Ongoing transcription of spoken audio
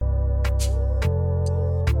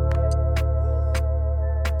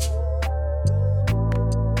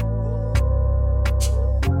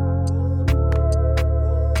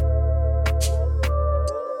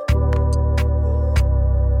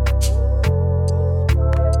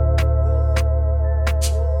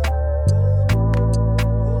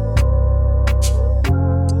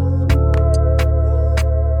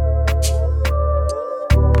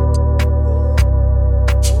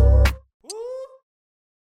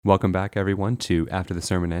Welcome back, everyone, to After the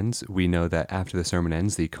Sermon Ends. We know that after the sermon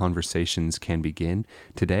ends, the conversations can begin.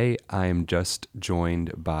 Today, I am just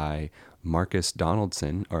joined by Marcus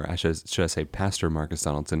Donaldson, or should I say Pastor Marcus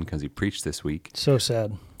Donaldson, because he preached this week. So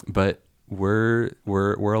sad. But we're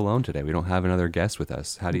alone today. We don't have another guest with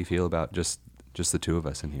us. How do you feel about just the two of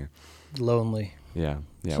us in here? Lonely. Yeah.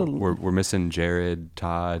 So- We're missing Jared,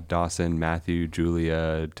 Todd, Dawson, Matthew,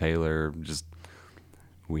 Julia, Taylor. Just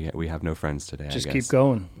we have no friends today. Just I guess. keep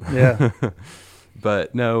going. Yeah.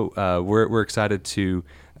 But no, we're excited to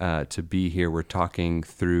be here. We're talking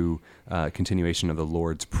through continuation of the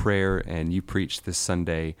Lord's Prayer, and you preached this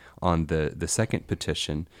Sunday on the second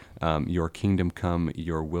petition, "Your kingdom come,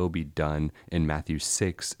 your will be done," in Matthew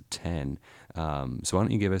 6:10. So why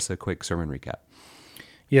don't you give us a quick sermon recap?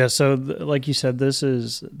 Yeah, so like you said, this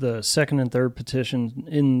is the second and third petition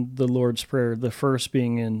in the Lord's Prayer, the first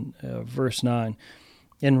being in verse 9.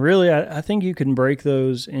 And really, I think you can break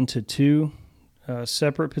those into two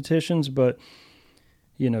separate petitions, but,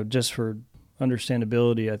 just for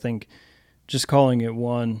understandability, I think just calling it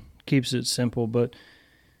one keeps it simple. But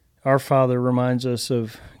our Father reminds us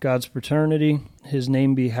of God's paternity. His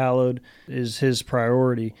name be hallowed is his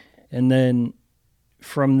priority. And then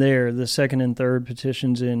from there, the second and third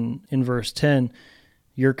petitions in verse 10,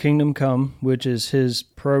 your kingdom come, which is his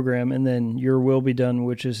program, and then your will be done,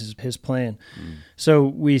 which is his plan. So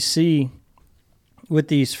we see with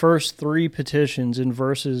these first three petitions in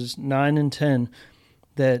verses 9 and 10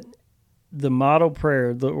 that the model prayer,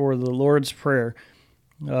 or the Lord's Prayer,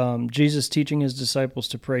 Jesus teaching his disciples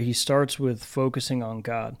to pray, he starts with focusing on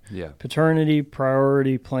God. Yeah. Paternity,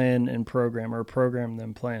 priority, plan, and program, or program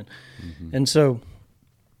then plan. Mm-hmm. And so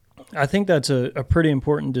I think that's a pretty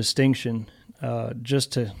important distinction,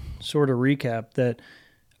 just to sort of recap, that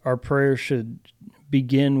our prayer should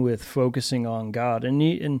begin with focusing on God.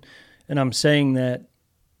 And I'm saying that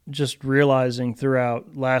just realizing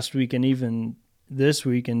throughout last week and even this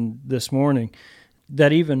week and this morning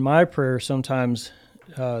that even my prayers sometimes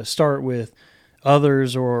start with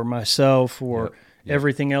others or myself or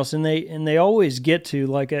everything else, and they always get to,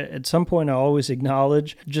 like, at some point I always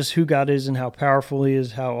acknowledge just who God is and how powerful he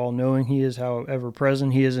is, how all-knowing he is, how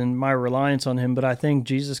ever-present he is, and my reliance on him. But I think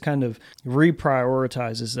Jesus kind of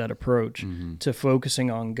reprioritizes that approach to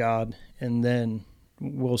focusing on God, and then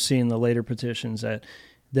we'll see in the later petitions that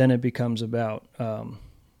then it becomes about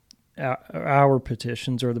our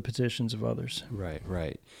petitions or the petitions of others.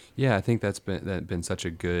 Right. Yeah, I think that's been such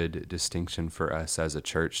a good distinction for us as a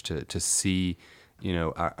church to see.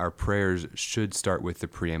 Our prayers should start with the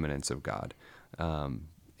preeminence of God,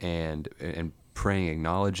 and praying,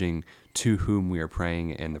 acknowledging to whom we are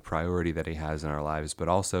praying and the priority that he has in our lives, but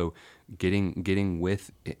also getting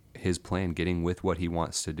with his plan, getting with what he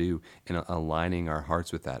wants to do, and aligning our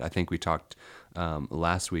hearts with that. I think we talked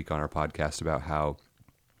last week on our podcast about how,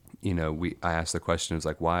 I asked the question, it was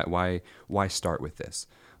like, why start with this?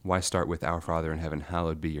 Why start with Our Father in heaven,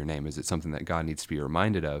 hallowed be your name? Is it something that God needs to be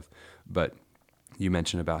reminded of? But you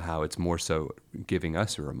mentioned about how it's more so giving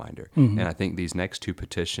us a reminder. Mm-hmm. And I think these next two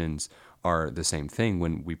petitions are the same thing.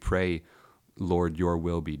 When we pray, Lord, your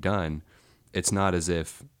will be done, it's not as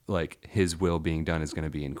if like his will being done is going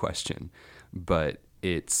to be in question, but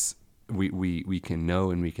it's we can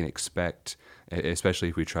know and we can expect, especially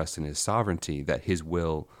if we trust in his sovereignty, that his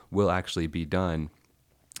will actually be done,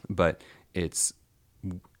 but it's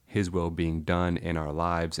his will being done in our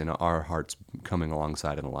lives and our hearts coming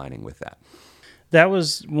alongside and aligning with that. That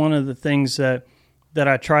was one of the things that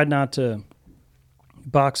I tried not to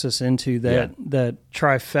box us into, that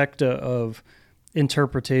trifecta of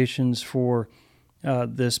interpretations for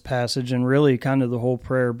this passage, and really kind of the whole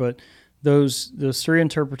prayer. But those three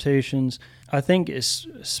interpretations, I think, is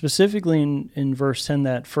specifically in verse 10,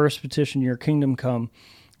 that first petition, your kingdom come,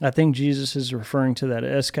 I think Jesus is referring to that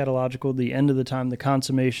eschatological, the end of the time, the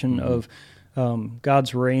consummation of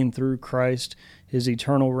God's reign through Christ, his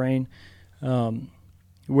eternal reign.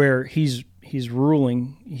 Where he's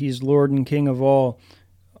ruling, he's Lord and King of all,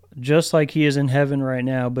 just like he is in heaven right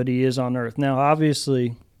now, but he is on earth. Now,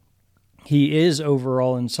 obviously, he is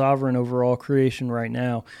overall and sovereign over all creation right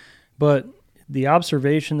now, but the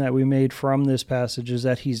observation that we made from this passage is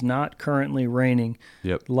that he's not currently reigning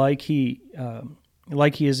like he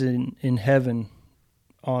is in heaven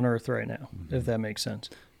on earth right now, if that makes sense.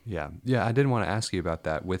 Yeah. I did want to ask you about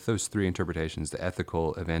that. With those three interpretations, the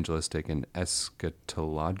ethical, evangelistic, and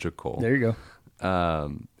eschatological. There you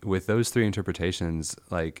go. With those three interpretations,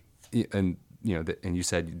 and you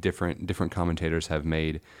said different commentators have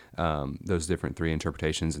made those different three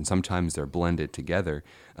interpretations, and sometimes they're blended together.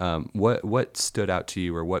 What stood out to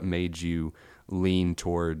you, or what made you lean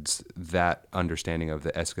towards that understanding of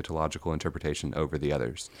the eschatological interpretation over the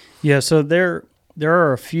others? Yeah, so there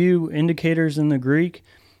are a few indicators in the Greek,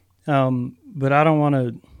 but I don't want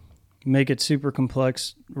to make it super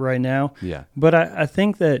complex right now. Yeah. But I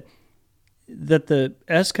think that the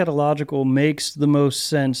eschatological makes the most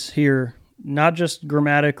sense here, not just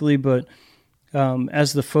grammatically, but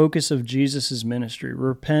as the focus of Jesus' ministry.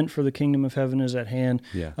 Repent, for the kingdom of heaven is at hand.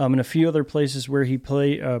 Yeah. And a few other places where he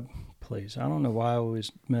plays. I don't know why I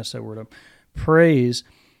always mess that word up. Prays,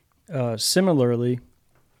 similarly,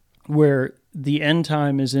 where the end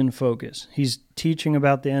time is in focus. He's teaching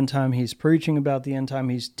about the end time. He's preaching about the end time.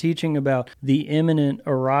 He's teaching about the imminent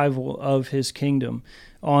arrival of his kingdom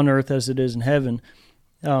on earth as it is in heaven.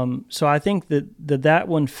 So I think that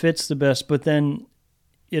one fits the best, but then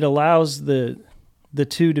it allows the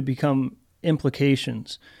two to become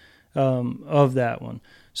implications of that one.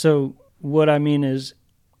 So what I mean is,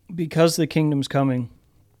 because the kingdom's coming,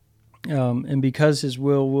 and because his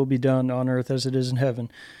will be done on earth as it is in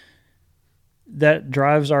heaven, that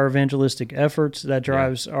drives our evangelistic efforts. That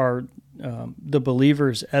drives our the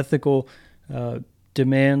believers' ethical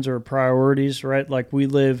demands or priorities. Right, like we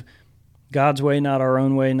live God's way, not our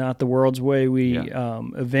own way, not the world's way. We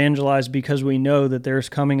evangelize because we know that there's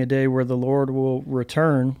coming a day where the Lord will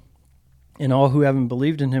return, and all who haven't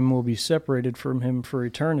believed in him will be separated from him for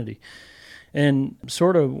eternity. And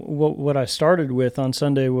sort of what I started with on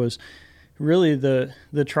Sunday was really the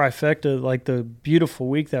trifecta, like the beautiful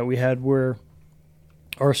week that we had, where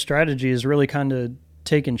our strategy is really kind of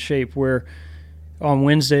taken shape. Where on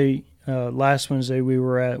Wednesday, last Wednesday, we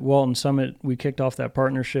were at Walton Summit. We kicked off that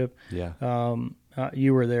partnership. Yeah.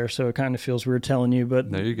 You were there, so it kind of feels weird telling you,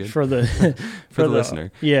 but no, you're good. For the for the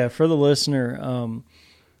listener. Yeah, for the listener.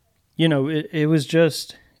 It was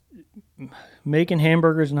just making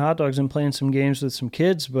hamburgers and hot dogs and playing some games with some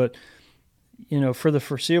kids, but for the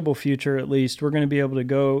foreseeable future, at least, we're going to be able to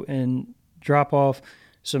go and drop off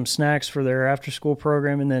some snacks for their after-school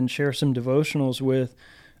program, and then share some devotionals with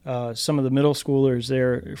some of the middle schoolers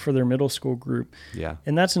there for their middle school group. Yeah.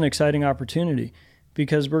 And that's an exciting opportunity,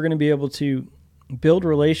 because we're going to be able to build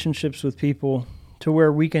relationships with people to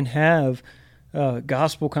where we can have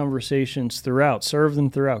gospel conversations throughout, serve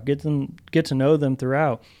them throughout, get to know them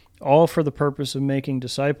throughout, all for the purpose of making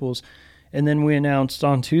disciples. And then we announced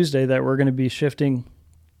on Tuesday that we're going to be shifting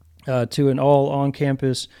to an all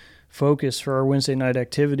on-campus focus for our Wednesday night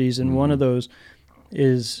activities. And one of those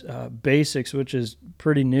is basics, which is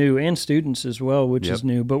pretty new, and students as well, which is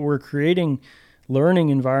new. But we're creating learning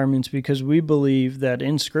environments because we believe that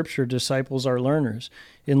in Scripture, disciples are learners.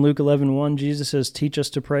 In Luke 11:1, Jesus says, teach us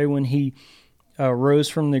to pray. When he rose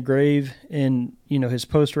from the grave in his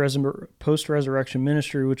post-resurrection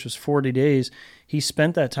ministry, which was 40 days, he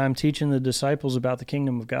spent that time teaching the disciples about the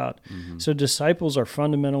kingdom of God. Mm-hmm. So disciples are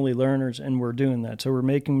fundamentally learners, and we're doing that. So we're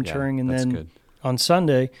making maturing. And then good. On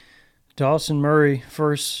Sunday, Dawson Murray,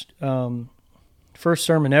 first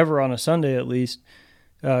sermon ever on a Sunday at least,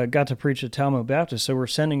 got to preach at Talmo Baptist. So we're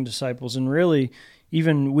sending disciples. And really,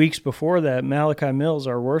 even weeks before that, Malachi Mills,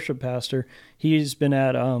 our worship pastor, he's been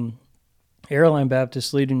at Airline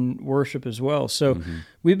Baptist leading worship as well. So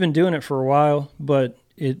we've been doing it for a while, but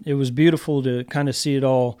it was beautiful to kind of see it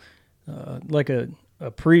all, like a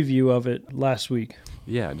preview of it last week.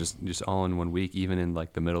 Yeah, just all in 1 week, even in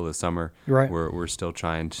like the middle of the summer. Right. We're still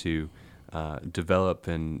trying to develop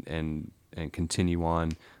and continue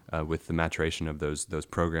on with the maturation of those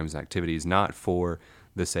programs and activities, not for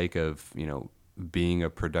the sake of being a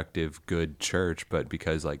productive, good church, but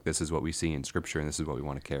because like this is what we see in Scripture and this is what we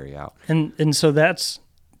want to carry out. And so that's,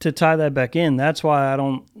 to tie that back in, that's why I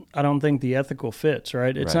don't think the ethical fits,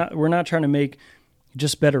 right? It's not, we're not trying to make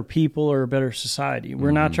just better people or a better society.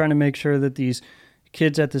 We're not trying to make sure that these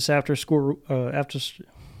kids at this after school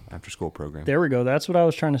program. There we go. That's what I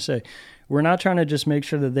was trying to say. We're not trying to just make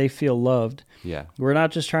sure that they feel loved. Yeah. We're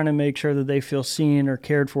not just trying to make sure that they feel seen or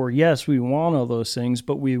cared for. Yes, we want all those things,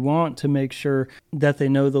 but we want to make sure that they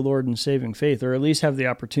know the Lord in saving faith, or at least have the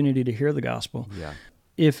opportunity to hear the gospel. Yeah.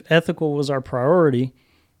 If ethical was our priority,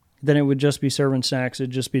 then it would just be serving snacks.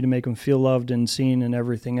 It'd just be to make them feel loved and seen and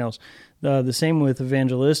everything else. The same with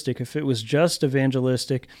evangelistic. If it was just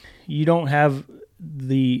evangelistic, you don't have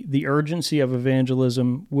the urgency of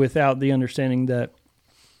evangelism without the understanding that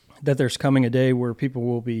there's coming a day where people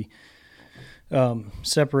will be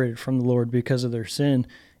separated from the Lord because of their sin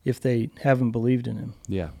if they haven't believed in him.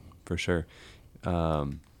 Yeah, for sure.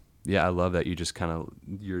 I love that you just kind of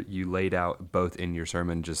you laid out both in your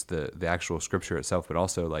sermon just the actual Scripture itself, but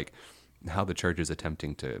also like how the church is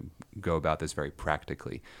attempting to go about this very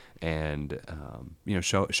practically, and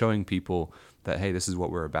showing people that, hey, this is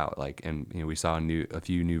what we're about. Like, and we saw a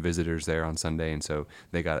few new visitors there on Sunday, and so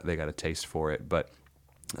they got a taste for it. But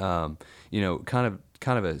kind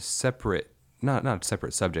of a separate, not a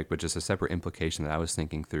separate subject, but just a separate implication that I was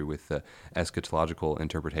thinking through with the eschatological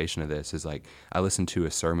interpretation of this is, like, I listened to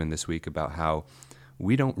a sermon this week about how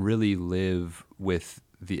we don't really live with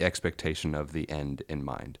the expectation of the end in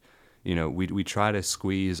mind. We try to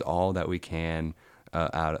squeeze all that we can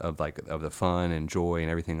out of the fun and joy and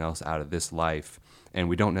everything else out of this life, and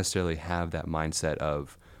we don't necessarily have that mindset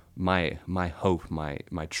of my hope,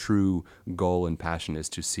 my true goal and passion is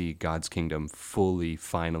to see God's kingdom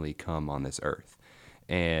finally come on this earth.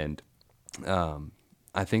 And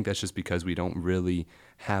I think that's just because we don't really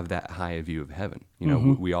have that high a view of heaven.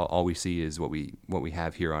 We all we see is what we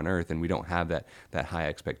have here on earth, and we don't have that high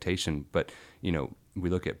expectation. But we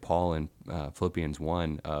look at Paul in Philippians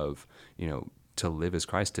 1 of to live as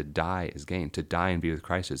Christ, to die is gain. To die and be with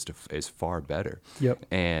Christ is far better. Yep.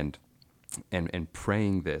 And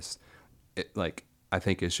praying this, I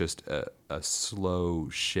think it's just a slow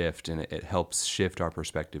shift, and it helps shift our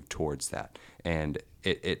perspective towards that, and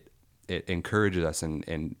it encourages us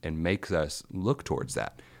and makes us look towards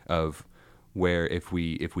that, of where if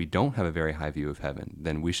we don't have a very high view of heaven,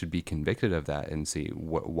 then we should be convicted of that and see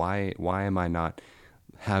why am I not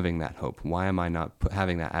having that hope? Why am I not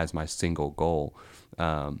having that as my single goal?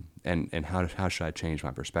 And how should I change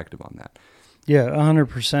my perspective on that? Yeah,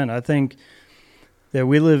 100%. I think that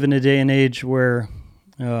we live in a day and age where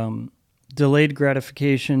delayed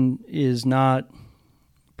gratification is not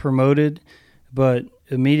promoted, but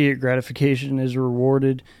immediate gratification is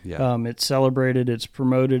rewarded. Yeah. It's celebrated, it's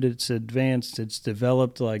promoted, it's advanced, it's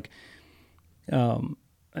developed. And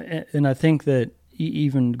I think that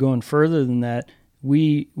even going further than that,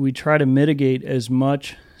 we try to mitigate as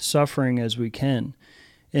much suffering as we can,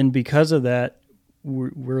 and because of that,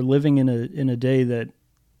 we're living in a day that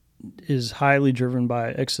is highly driven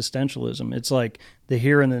by existentialism. It's like the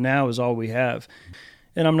here and the now is all we have.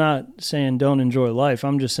 And I'm not saying don't enjoy life.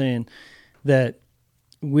 I'm just saying that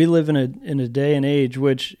we live in a day and age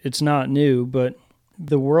which it's not new, but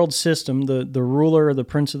the world system, the ruler, the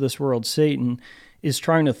prince of this world, Satan, is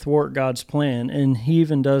trying to thwart God's plan, and he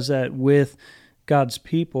even does that with God's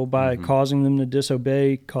people by causing them to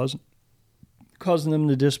disobey, causing them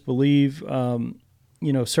to disbelieve,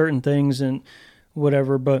 certain things and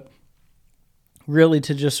whatever, but really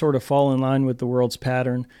to just sort of fall in line with the world's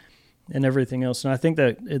pattern and everything else. And I think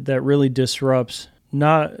that really disrupts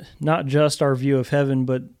not just our view of heaven,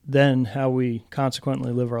 but then how we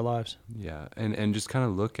consequently live our lives. Yeah, and just kind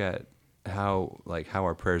of look at how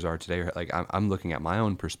our prayers are today. Like, I'm looking at my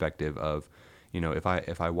own perspective of,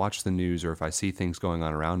 if I watch the news or if I see things going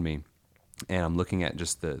on around me, and I'm looking at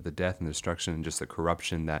just the death and destruction and just the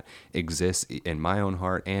corruption that exists in my own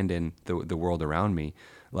heart and in the world around me,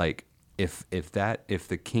 like, if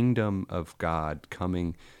the kingdom of God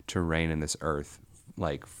coming to reign in this earth,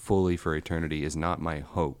 like, fully for eternity is not my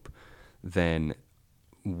hope, then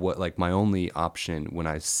my only option when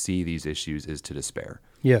I see these issues is to despair.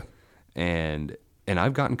 Yeah. And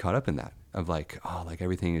I've gotten caught up in that, of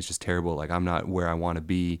everything is just terrible. Like, I'm not where I want to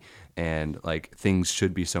be, and things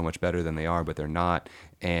should be so much better than they are, but they're not.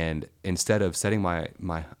 And instead of setting my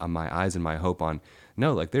eyes and my hope on,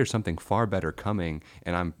 no, there's something far better coming,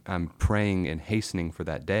 and I'm praying and hastening for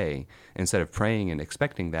that day. Instead of praying and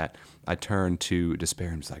expecting that, I turn to despair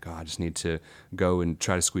and just I just need to go and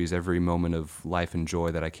try to squeeze every moment of life and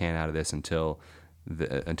joy that I can out of this until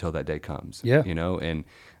that day comes. Yeah. And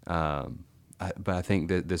but I think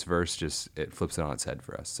that this verse it flips it on its head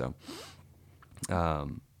for us. So,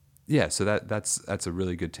 so that's a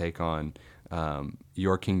really good take on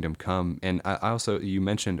your kingdom come. And I also, you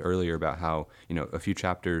mentioned earlier about how, a few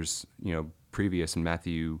chapters, previous in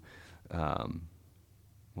Matthew, what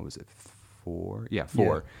was it? 4? Yeah,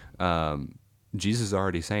 4. Yeah. Jesus is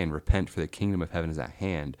already saying, repent, for the kingdom of heaven is at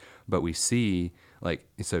hand. But we see,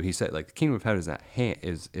 so he said, the kingdom of heaven is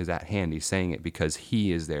at hand. He's saying it because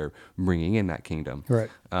he is there bringing in that kingdom. Right.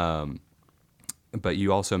 But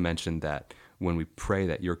you also mentioned that when we pray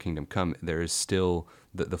that your kingdom come, there is still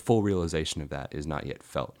the full realization of that is not yet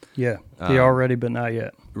felt. Yeah, the already but not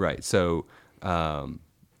yet. Right. So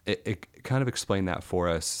it kind of explained that for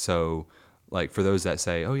us. So, for those that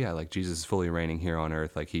say, oh yeah, Jesus is fully reigning here on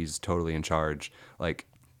earth, he's totally in charge,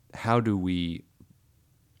 how do we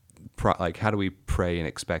pray and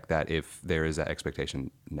expect that if there is that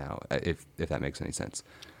expectation now, if that makes any sense?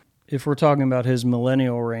 If we're talking about his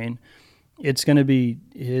millennial reign, it's going to be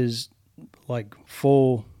his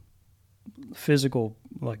full physical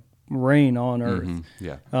reign on earth.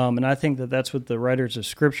 Yeah. And I think that that's what the writers of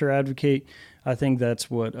Scripture advocate. I think that's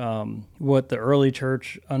what the early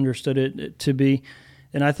church understood it to be,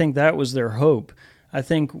 and I think that was their hope. I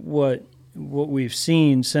think what we've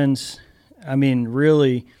seen since the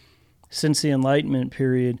Enlightenment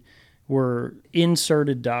period were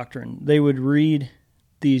inserted doctrine. They would read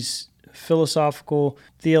these philosophical,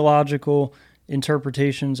 theological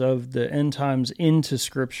interpretations of the end times into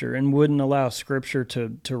Scripture and wouldn't allow Scripture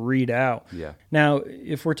to read out. Yeah. Now,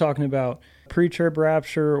 if we're talking about pre-trib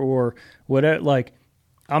rapture or whatever,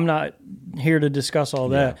 I'm not here to discuss all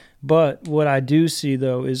that. Yeah. But what I do see,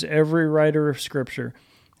 though, is every writer of Scripture,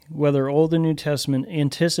 whether Old or New Testament,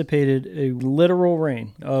 anticipated a literal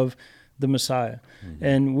reign of the Messiah.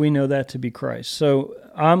 And we know that to be Christ. So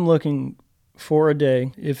I'm looking for a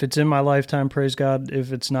day, if it's in my lifetime, praise God.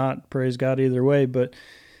 If it's not, praise God either way. But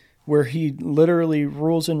where he literally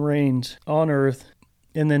rules and reigns on earth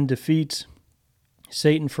and then defeats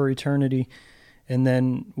Satan for eternity, and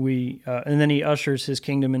then he ushers his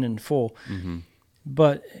kingdom in full.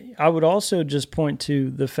 But I would also just point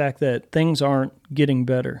to the fact that things aren't getting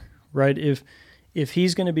better, right? If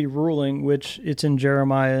he's going to be ruling, which it's in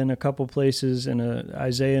Jeremiah in a couple places and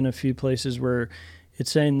Isaiah in a few places where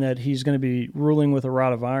it's saying that he's going to be ruling with a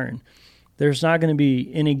rod of iron, there's not going to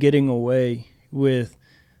be any getting away with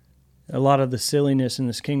a lot of the silliness in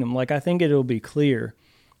this kingdom. I think it'll be clear.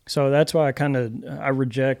 So that's why I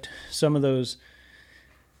reject some of those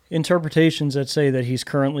interpretations that say that he's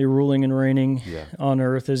currently ruling and reigning on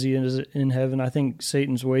earth as he is in heaven. I think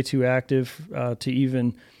Satan's way too active to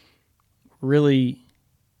even really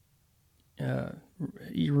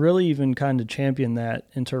even kind of champion that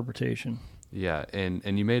interpretation. Yeah,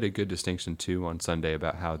 and you made a good distinction too on Sunday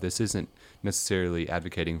about how this isn't necessarily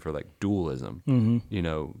advocating for dualism.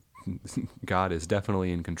 God is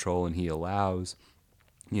definitely in control, and he allows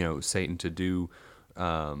Satan to do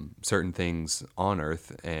certain things on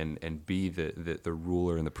earth and be the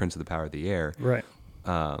ruler and the prince of the power of the air. Right.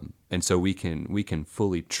 And so we can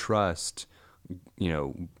fully trust,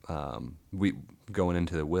 we going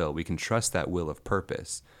into the will, we can trust that will of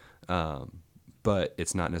purpose, but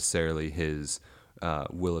it's not necessarily his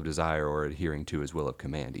will of desire or adhering to his will of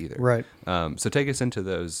command either. Right. So take us into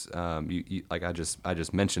those. You I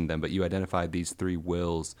just mentioned them, but you identified these three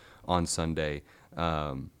wills on Sunday.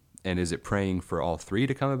 And is it praying for all three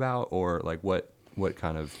to come about, or what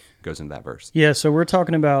kind of goes into that verse? Yeah, so we're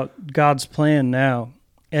talking about God's plan now,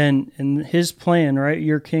 and his plan, right?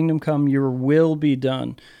 Your kingdom come, your will be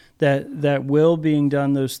done. That will being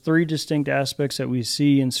done, those three distinct aspects that we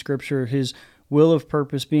see in Scripture, his will of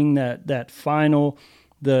purpose being that final,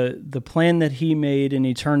 the plan that he made in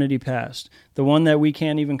eternity past, the one that we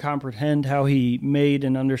can't even comprehend how he made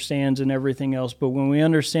and understands and everything else. But when we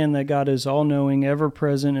understand that God is all-knowing,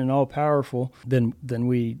 ever-present, and all-powerful, then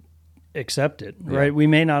we accept it, right? Yeah. We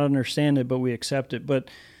may not understand it, but we accept it. But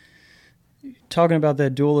talking about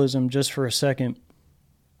that dualism just for a second,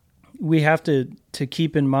 we have to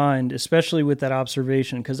keep in mind, especially with that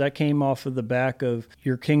observation, because that came off of the back of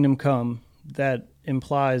your kingdom come, that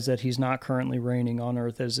implies that he's not currently reigning on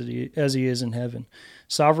earth as he is in heaven.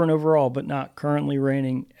 Sovereign over all, but not currently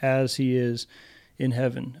reigning as he is in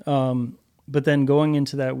heaven. But then going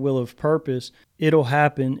into that will of purpose, it'll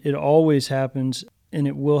happen. It always happens, and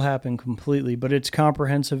it will happen completely. But it's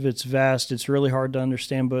comprehensive. It's vast. It's really hard to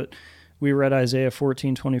understand. But we read Isaiah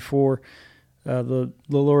 14:24. The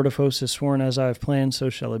Lord of hosts has sworn, as I have planned, so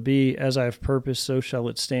shall it be. As I have purposed, so shall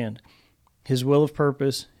it stand. His will of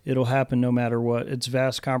purpose, it'll happen no matter what. It's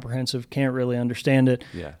vast, comprehensive, can't really understand it.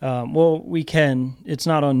 Yeah. Well, we can. It's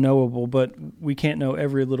not unknowable, but we can't know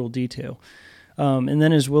every little detail. And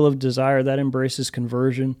then his will of desire, that embraces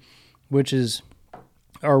conversion, which is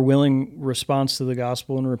our willing response to the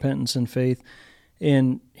gospel and repentance and faith.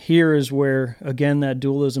 And here is where, again, that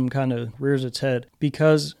dualism kind of rears its head.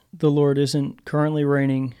 Because the Lord isn't currently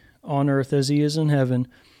reigning on earth as he is in heaven,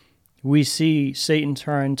 we see Satan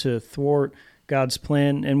trying to thwart God's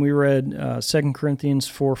plan. And we read 2 Corinthians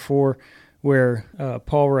 4:4, where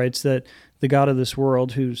Paul writes that the God of this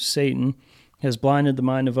world, who's Satan, has blinded the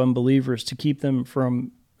mind of unbelievers to keep them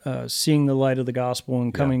from seeing the light of the gospel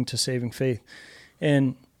and coming to saving faith.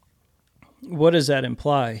 And what does that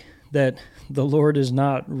imply? That the Lord is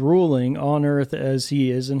not ruling on earth as he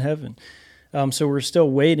is in heaven. So we're still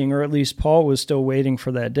waiting, or at least Paul was still waiting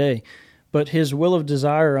for that day. But his will of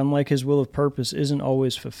desire, unlike his will of purpose, isn't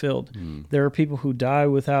always fulfilled. There are people who die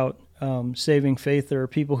without saving faith. There are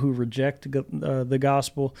people who reject the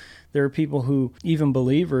gospel. There are people who, even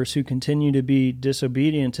believers, who continue to be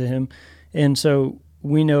disobedient to him. And so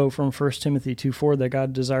we know from 1 Timothy 2:4 that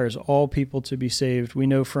God desires all people to be saved. We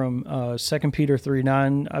know from 2 Peter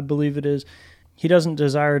 3:9, I believe it is, he doesn't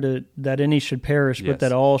desire that any should perish, but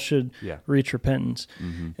that all should reach repentance.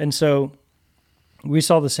 Mm-hmm. And so we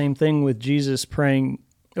saw the same thing with Jesus praying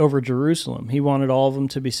over Jerusalem. He wanted all of them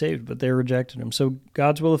to be saved, but they rejected him. So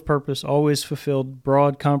God's will of purpose, always fulfilled,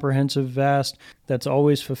 broad, comprehensive, vast, that's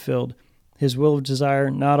always fulfilled. His will of desire,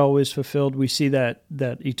 not always fulfilled. We see that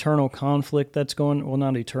eternal conflict that's going, well,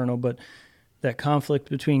 not eternal, but that conflict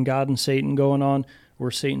between God and Satan going on, where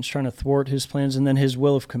Satan's trying to thwart his plans, and then his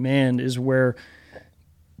will of command is where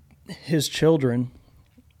his children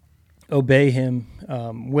obey him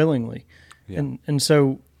willingly. Yeah. And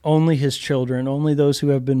so only his children, only those who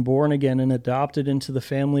have been born again and adopted into the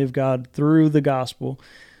family of God through the gospel,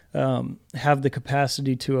 have the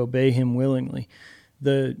capacity to obey him willingly.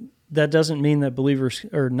 That doesn't mean that believers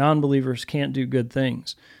or non-believers can't do good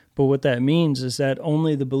things. But what that means is that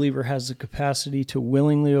only the believer has the capacity to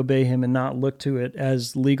willingly obey him and not look to it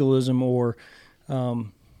as legalism or,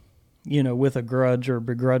 with a grudge or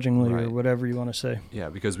begrudgingly or whatever you want to say. Yeah,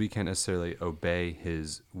 because we can't necessarily obey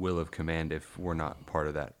his will of command if we're not part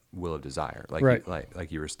of that will of desire.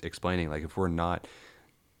 Like you were explaining, like if we're not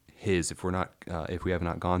if we have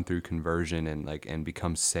not gone through conversion and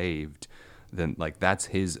become saved, then like that's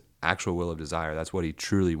his actual will of desire. That's what he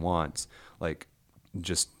truly wants. Like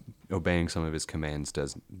just obeying some of his commands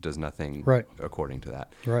does nothing according to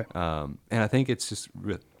that. Right. And I think it's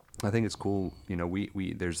cool.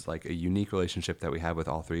 We there's like a unique relationship that we have with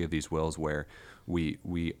all three of these wills where we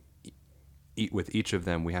eat with each of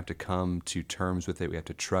them. We have to come to terms with it. We have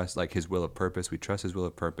to trust like his will of purpose. We trust his will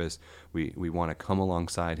of purpose. We want to come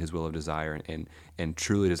alongside his will of desire and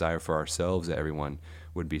truly desire for ourselves that everyone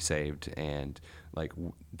would be saved. And like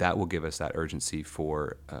that will give us that urgency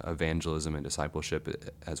for evangelism and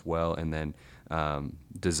discipleship as well. And then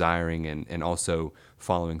desiring and also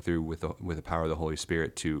following through with the power of the Holy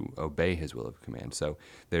Spirit to obey his will of command. So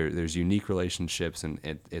there's unique relationships,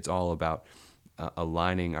 and it's all about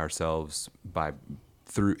aligning ourselves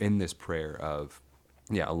in this prayer of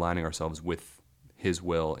aligning ourselves with his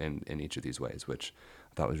will in each of these ways, which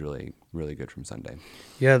I thought was really, really good from Sunday.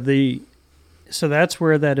 Yeah, so that's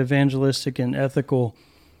where that evangelistic and ethical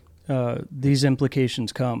these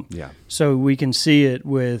implications come. Yeah. So we can see it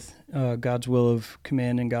with God's will of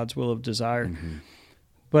command and God's will of desire. Mm-hmm.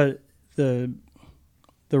 But the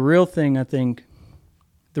real thing, I think,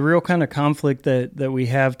 the real kind of conflict that we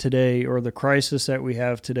have today, or the crisis that we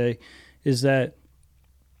have today, is that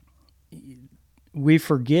we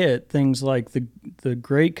forget things like the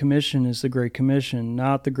Great Commission is the Great Commission,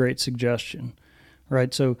 not the Great Suggestion,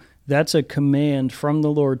 right? So that's a command from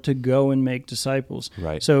the Lord to go and make disciples.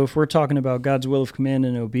 Right. So if we're talking about God's will of command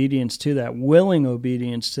and obedience to that, willing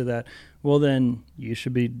obedience to that, well, then you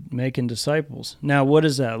should be making disciples. Now, what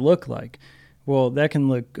does that look like? Well, that can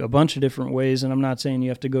look a bunch of different ways, and I'm not saying you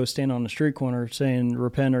have to go stand on the street corner saying,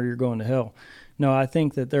 repent or you're going to hell. No, I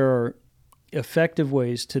think that there are effective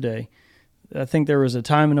ways today. I think there was a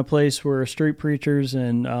time and a place where street preachers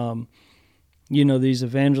and, these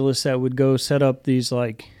evangelists that would go set up these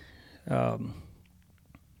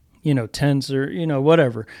tents or,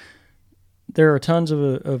 whatever. There are tons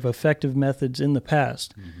of effective methods in the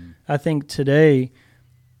past. Mm-hmm. I think today,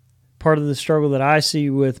 part of the struggle that I see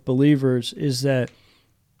with believers is that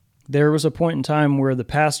there was a point in time where the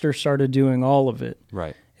pastor started doing all of it.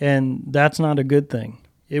 Right. And that's not a good thing.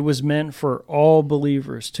 It was meant for all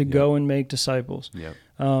believers to go and make disciples. Yep.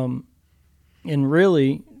 And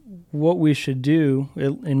really, what we should do,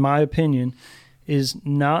 in my opinion, is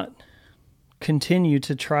not continue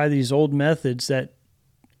to try these old methods that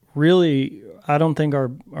really I don't think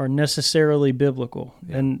are necessarily biblical.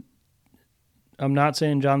 Yeah. And I'm not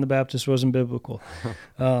saying John the Baptist wasn't biblical.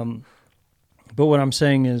 But what I'm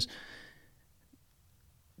saying is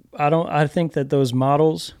I think that those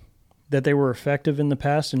models, that they were effective in the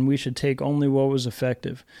past, and we should take only what was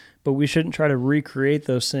effective. But we shouldn't try to recreate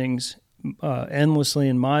those things endlessly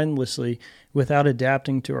and mindlessly without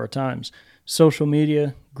adapting to our times. Social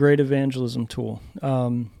media, great evangelism tool.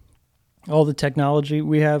 All the technology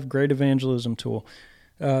we have, great evangelism tool.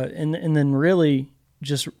 And then really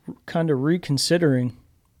just kind of reconsidering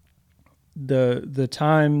the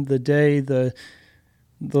time, the day, the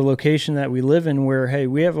location that we live in, where, hey,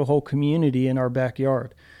 we have a whole community in our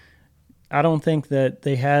backyard. I don't think that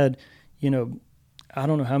they had, I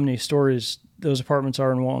don't know how many stories those apartments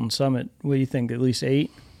are in Walton Summit. What do you think, at least 8?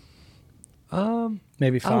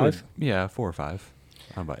 Maybe 5? 4 or 5.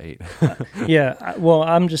 How about 8? Yeah, well,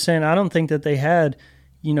 I'm just saying, I don't think that they had,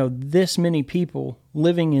 this many people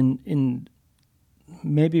living in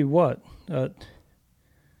maybe what?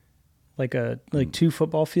 like 2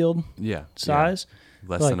 football field size.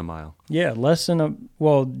 Less than a mile. Yeah,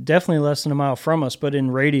 definitely less than a mile from us, but in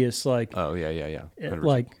radius, like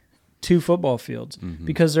 100%. 2 football fields,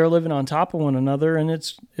 because they're living on top of one another,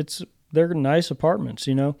 and they're nice apartments,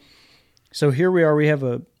 So here we are. We have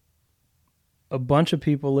a bunch of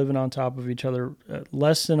people living on top of each other,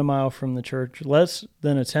 less than a mile from the church, less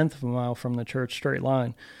than a tenth of a mile from the church, straight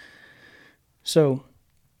line. So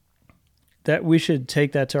that we should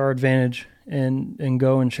take that to our advantage and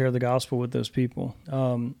go and share the gospel with those people.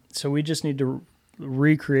 So we just need to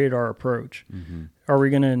recreate our approach. Are we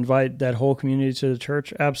going to invite that whole community to the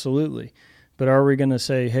church? Absolutely. But are we going to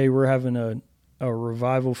say, hey, we're having a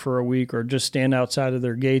revival for a week, or just stand outside of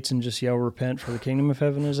their gates and just yell, repent, for the kingdom of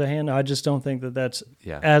heaven is at hand? I just don't think that that's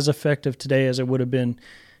as effective today as it would have been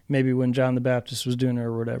maybe when John the Baptist was doing it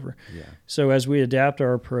or whatever. Yeah. So as we adapt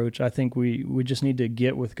our approach, I think we just need to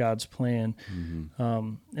get with God's plan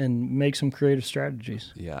and make some creative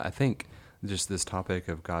strategies. Yeah, I think just this topic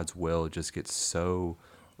of God's will just gets so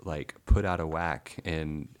put out of whack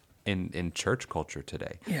in church culture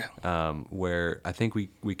today. Yeah. Where I think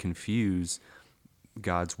we confuse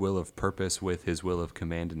God's will of purpose with his will of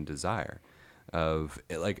command and desire.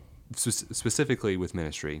 Specifically with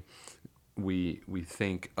ministry, we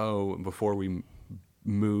think, before we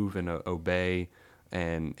move and obey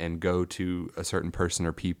and go to a certain person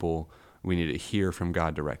or people, we need to hear from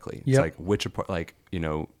God directly. It's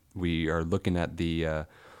we are looking at the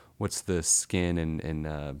what's the skin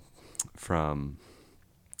and from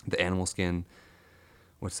the animal skin.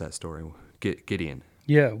 What's that story? Gideon.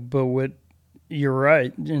 Yeah, but you're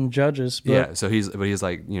right in Judges. But yeah, so he's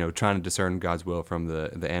trying to discern God's will from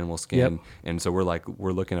the animal skin, and so we're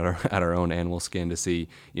looking at our own animal skin to see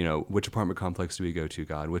which apartment complex do we go to,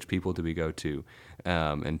 God, which people do we go to,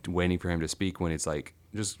 and waiting for him to speak when it's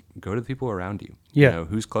just go to the people around you. Yeah,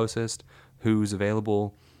 who's closest, who's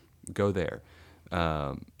available, go there.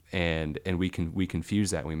 And we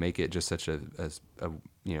confuse that. We make it just such a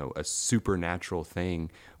supernatural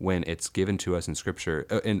thing when it's given to us in Scripture.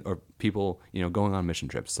 Or people going on mission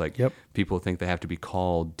trips. People think they have to be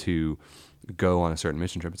called to go on a certain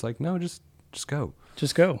mission trip. It's no, just go.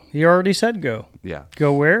 Just go. He already said go. Yeah.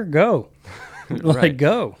 Go where? Go. Right.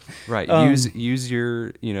 Go. Right. Use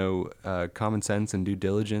your common sense and due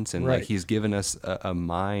diligence, and he's given us a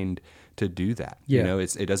mind to do that. Yeah.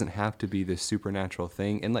 It doesn't have to be this supernatural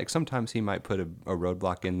thing. And sometimes he might put a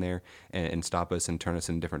roadblock in there and stop us and turn us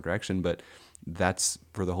in a different direction, but that's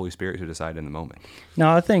for the Holy Spirit to decide in the moment.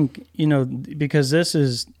 Now, I think, because this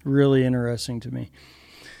is really interesting to me.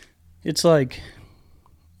 It's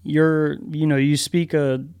you speak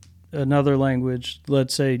another language,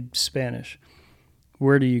 let's say Spanish.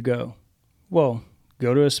 Where do you go? Well,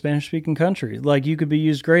 go to a Spanish-speaking country. You could be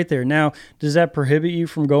used great there. Now, does that prohibit you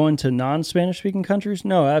from going to non-Spanish-speaking countries?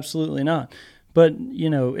 No, absolutely not. But,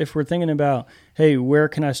 if we're thinking about, hey, where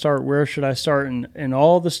can I start? Where should I start? And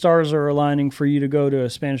all the stars are aligning for you to go to a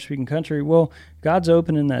Spanish-speaking country. Well, God's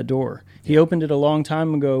opening that door. He opened it a long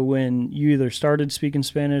time ago when you either started speaking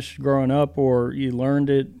Spanish growing up or you learned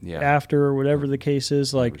it after, or whatever the case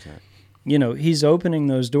is. 100%. He's opening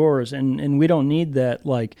those doors, and we don't need that,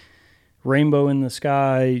 rainbow in the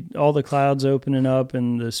sky, all the clouds opening up,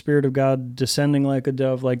 and the Spirit of God descending like a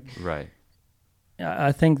dove. Right.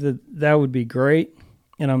 I think that would be great,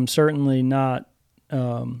 and I'm certainly not,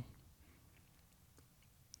 trying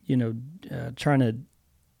to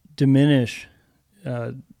diminish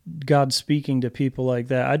God speaking to people like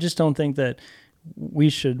that. I just don't think that we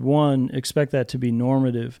should, 1, expect that to be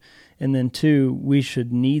normative, and then 2, we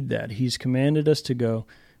should need that. He's commanded us to go.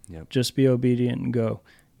 Yep. Just be obedient and go.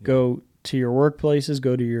 Yep. Go to your workplaces,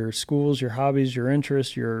 go to your schools, your hobbies, your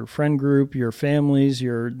interests, your friend group, your families,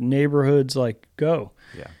 your neighborhoods, go.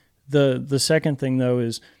 Yeah. The second thing, though,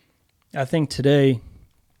 is I think today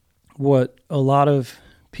what a lot of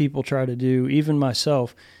people try to do, even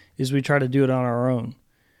myself, is we try to do it on our own.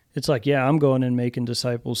 It's I'm going and making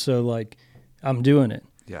disciples, so I'm doing it.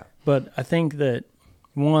 Yeah. But I think that,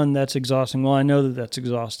 1, that's exhausting. Well, I know that that's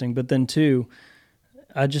exhausting. But then 2,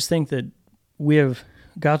 I just think that we have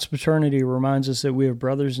God's paternity reminds us that we have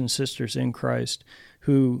brothers and sisters in Christ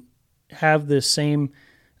who have this same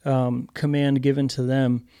command given to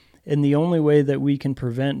them. And the only way that we can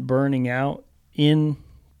prevent burning out in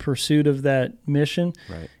pursuit of that mission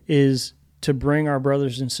is to bring our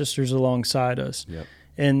brothers and sisters alongside us. Yep.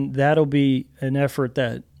 And that'll be an effort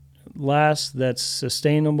that lasts, that's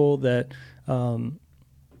sustainable, that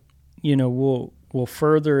will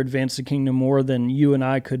further advance the kingdom more than you and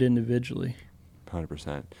I could individually.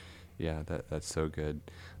 100%. Yeah, that's so good.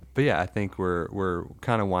 But yeah, I think we're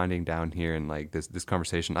kind of winding down here, and like this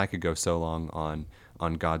conversation, I could go so long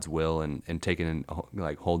on God's will and take it in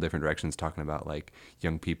like whole different directions, talking about like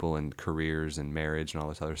young people and careers and marriage and all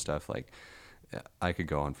this other stuff. Like I could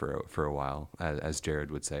go on for a while, as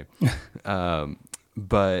Jared would say.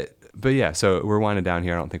 But yeah, so we're winding down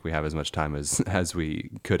here. I don't think we have as much time as we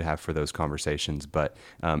could have for those conversations. But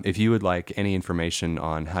if you would like any information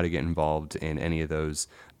on how to get involved in any of those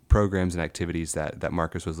programs and activities that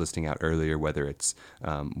Marcus was listing out earlier, whether it's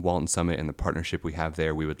Walton Summit and the partnership we have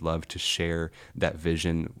there, we would love to share that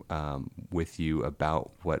vision with you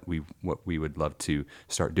about what we would love to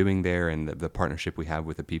start doing there, and the partnership we have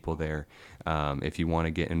with the people there. If you want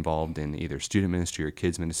to get involved in either student ministry or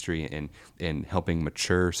kids ministry and helping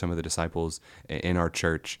mature some of the disciples in our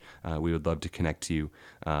church, we would love to connect to you.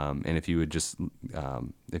 And if you would just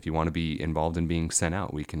if you want to be involved in being sent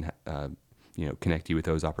out, we can connect you with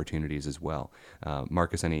those opportunities as well.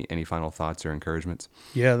 Marcus, any final thoughts or encouragements?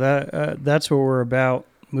 Yeah, that's what we're about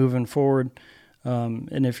moving forward.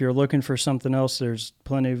 And if you're looking for something else, there's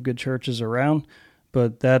plenty of good churches around,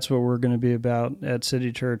 but that's what we're going to be about at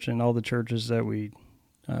City Church and all the churches that we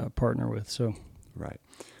partner with. So, right.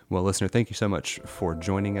 Well, listener, thank you so much for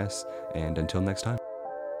joining us, and until next time.